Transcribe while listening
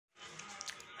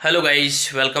Hello guys,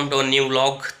 welcome to a new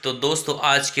vlog. तो दोस्तों,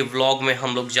 आज के व्लॉग में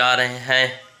हम लोग जा रहे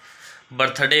हैं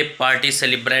बर्थडे पार्टी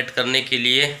सेलिब्रेट करने के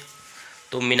लिए।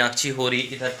 तो मीनाक्षी हो रही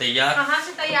इधर तैयार। कहाँ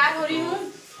से तैयार हो रही हूँ?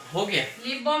 हो गया,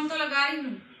 लिप बाम तो लगा रही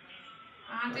हूँ।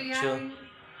 कहाँ तैयार हुई?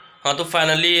 हाँ, तो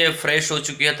फाइनली ये फ्रेश हो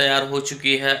चुकी है, तैयार हो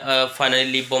चुकी है।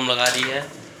 फाइनली लिप बाम लगा रही है।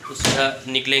 तो सीधा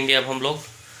निकलेंगे अब हम लोग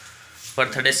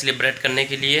बर्थडे सेलिब्रेट करने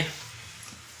के लिए।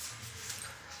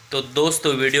 तो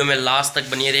दोस्तों, वीडियो में लास्ट तक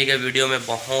बनी रहेगा, वीडियो में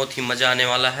बहुत ही मज़ा आने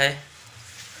वाला है।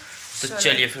 तो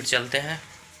चलिए फिर चलते हैं।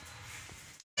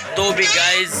 तो भी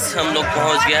गाइज, हम लोग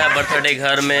पहुंच गए हैं बर्थडे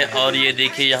घर में। और ये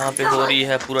देखिए, यहाँ पे हो रही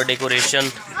है पूरा डेकोरेशन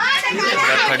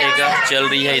बर्थडे का, चल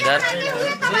रही है इधर।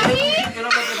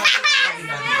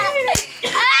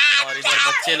 और इधर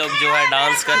बच्चे लोग जो है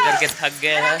डांस कर करके थक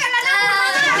गए हैं।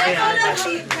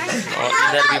 और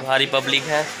इधर भी भारी पब्लिक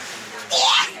है।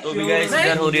 तो भी गाइस,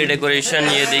 इधर हो रही है डेकोरेशन।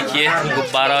 ये देखिए,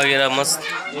 गुब्बारा वगैरह मस्त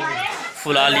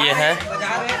फुला लिए हैं।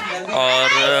 और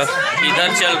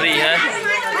इधर चल रही है,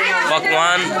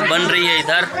 पकवान बन रही है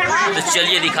इधर। तो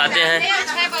चलिए दिखाते हैं।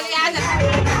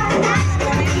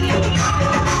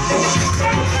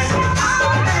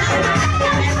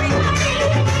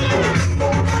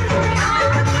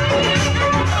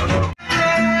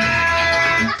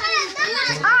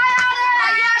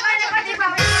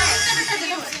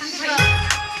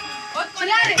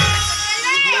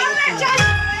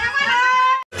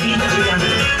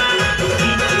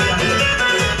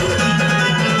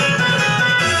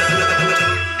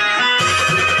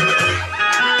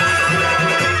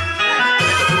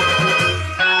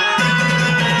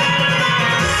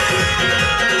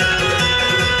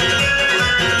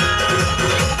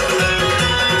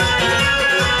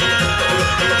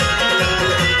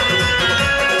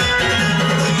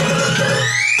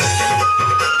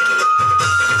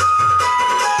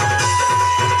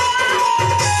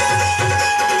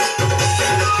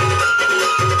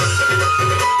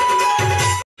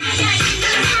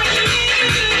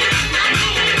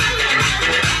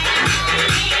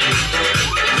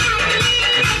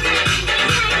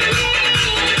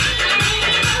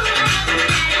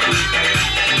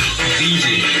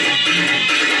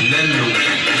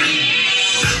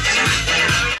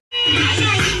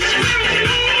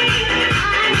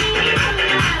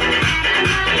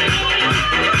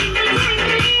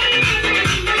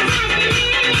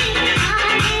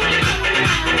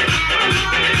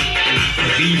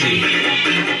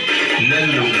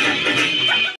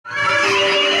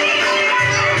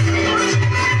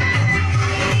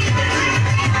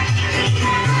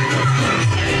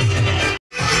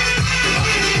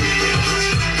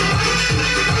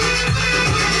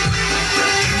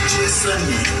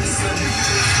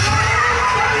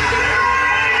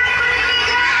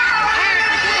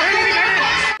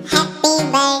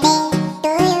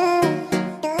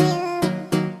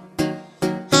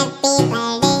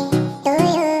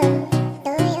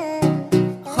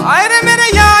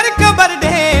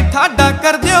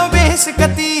 कर दियो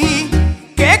बेसकती,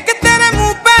 केक तेरे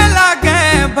मुंह पे लागे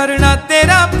भरना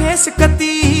तेरा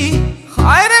बेसकती।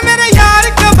 हाय रे मेरे यार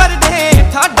का बर्थडे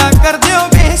थाड़ा कर दियो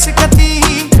बेसकती,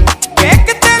 केक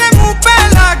तेरे मुंह पे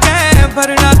लागे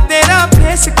भरना तेरा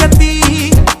बेसकती।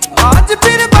 आज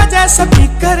फिर बजे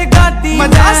स्पीकर गाड़ी,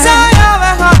 मजा सा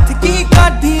आवे हाथ की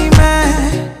गाड़ी में।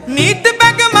 नीट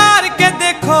बैग मार के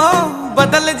देखो,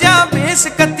 बदल जा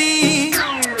बेसकती।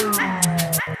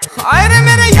 हाय रे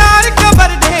मेरे यार का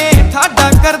बर्थडे थाड़ा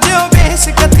कर दियो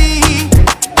बेसकती,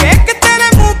 केक तेरे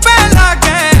मुंह पे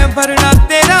लागे भरना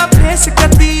तेरा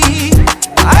बेसकती।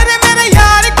 हाय रे मेरे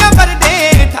यार का बर्थडे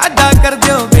थाड़ा कर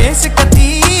दियो बेसकती।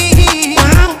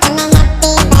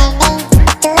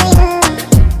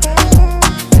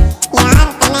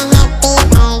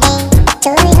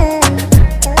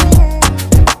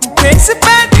 फेस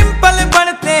पे डिंपल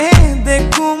बनते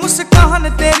देखूं मुस्कान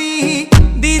तेरी,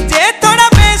 डीजे थोड़ा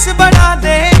बेस बढ़ा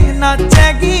दे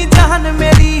नाचेगी जान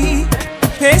मेरी।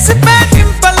 फेस पे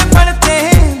डिंपल बनते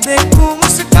देखूं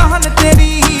मुस्कान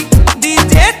तेरी,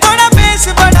 डीजे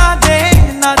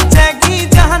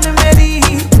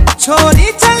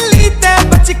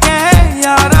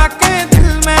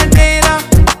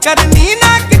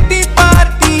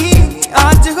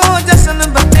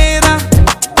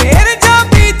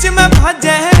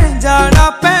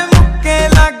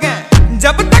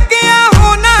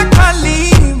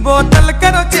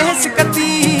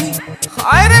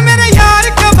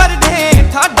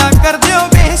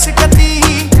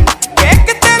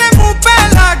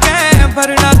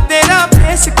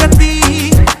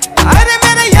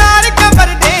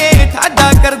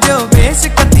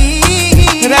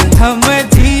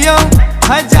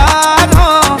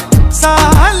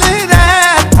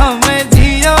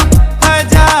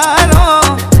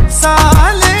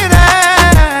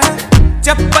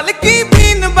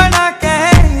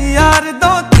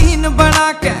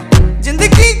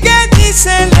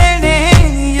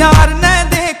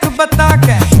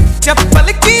चप्पल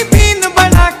की बीन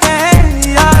बना के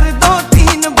यार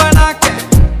 2-3 बना के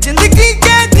जिंदगी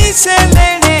कैदी से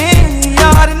लेने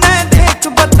यार ने देख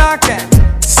बता के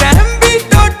सहम भी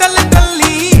टोटल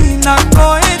गली ना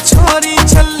कोई छोरी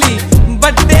छली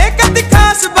बड्डे कद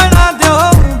खास बना दो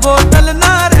बोतल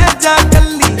ना रह जा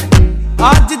गली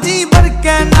आज जी भर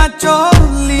के नाचो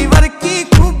लीवर की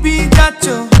खूबी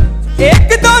जाचो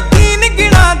 1 2 3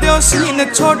 गिना दो सीन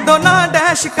छोड़ो ना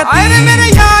डैश कती अरे मेरे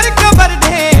यार कबर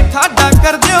दे ठाडा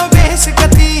कर दो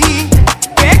बेइज्जती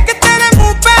केक तेरे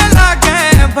मुंह पे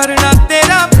लागे भरना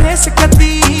तेरा फेस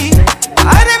कती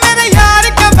अरे मेरे यार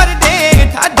कबर दे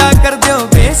ठाडा कर दो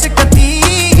बेइज्जती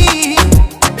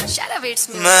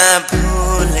मैं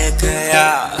भूल गया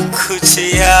कुछ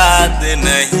याद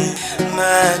नहीं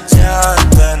मैं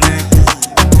जानता नहीं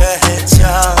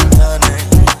पहचानता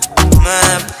नहीं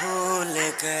मैं भूल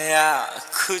गया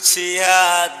कुछ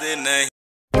याद नहीं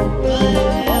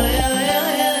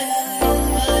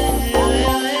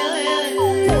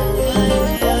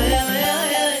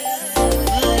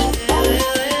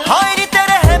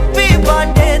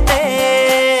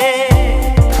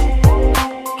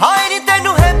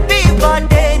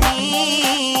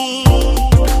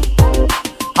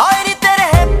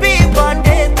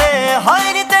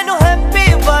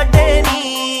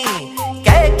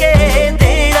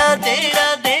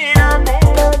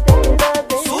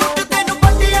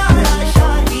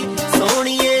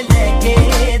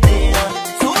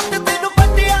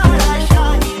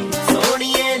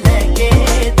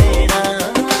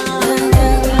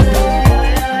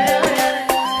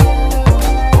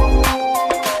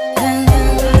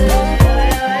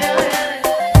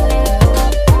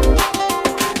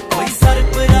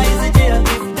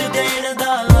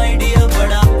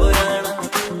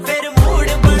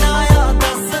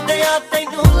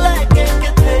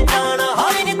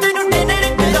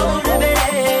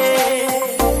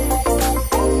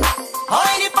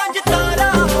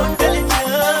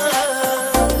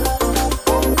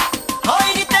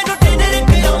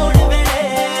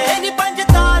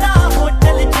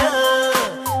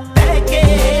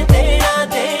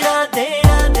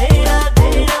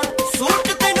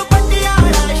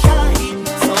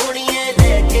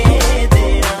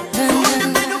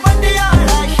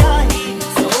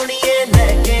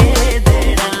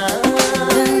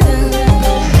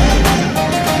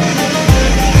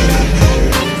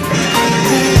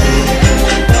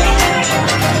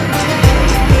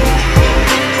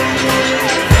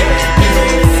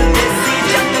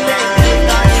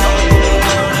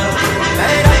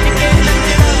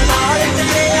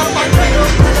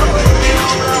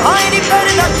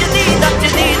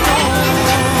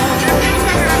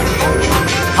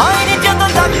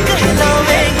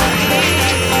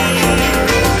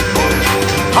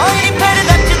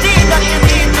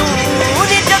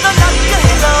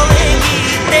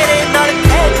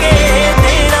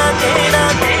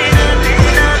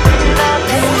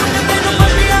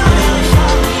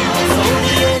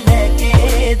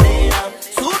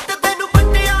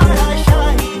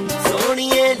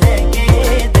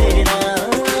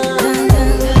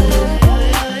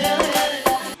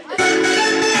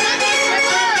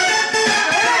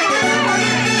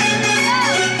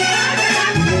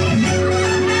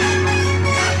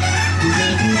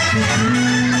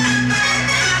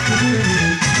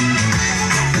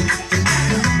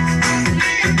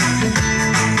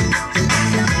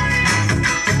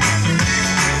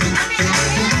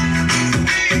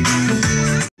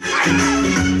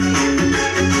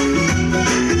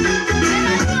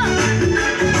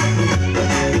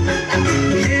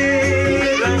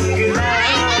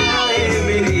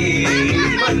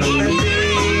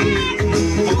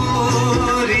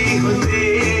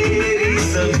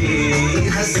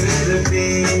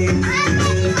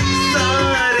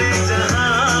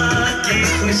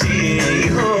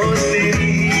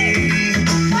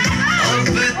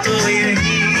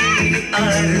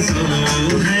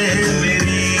है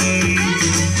मेरी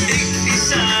एक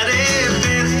इशारे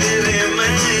पे तेरे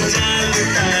मैं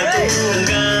जानता